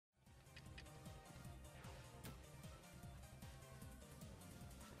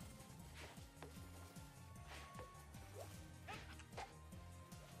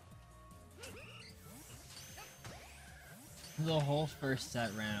The whole first set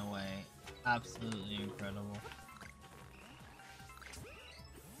ran away. Absolutely incredible.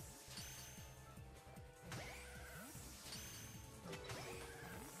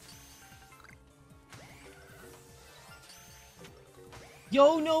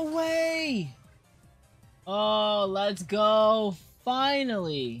 Yo, no way! Oh, let's go!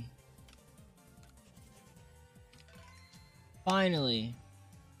 Finally! Finally.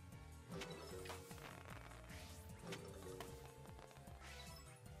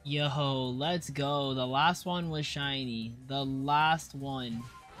 Yo, let's go. The last one was shiny. The last one.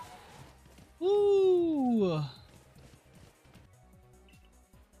 Woo!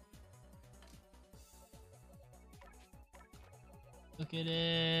 Look at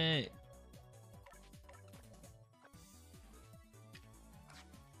it.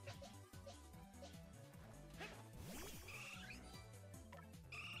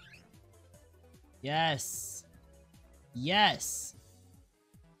 Yes. Yes.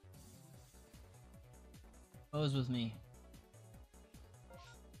 Pose with me.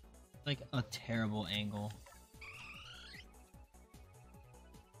 Like a terrible angle.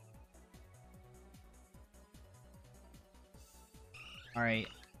 Alright.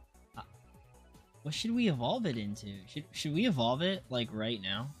 What should we evolve it into? Should we evolve it, like, right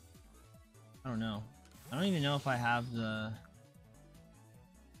now? I don't know. I don't even know if I have the...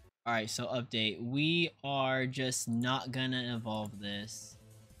 Alright, so update. We are just not gonna evolve this.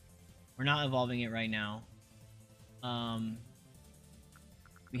 We're not evolving it right now.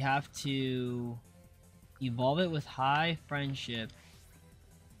 We have to evolve it with high friendship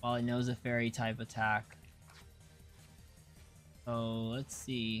while it knows a fairy type attack. So let's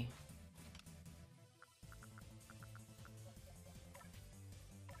see.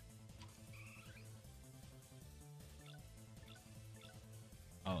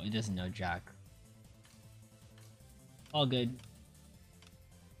 Oh, it doesn't know Jack. All good.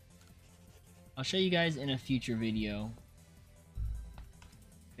 I'll show you guys in a future video.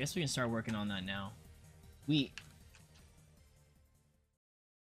 I guess we can start working on that now.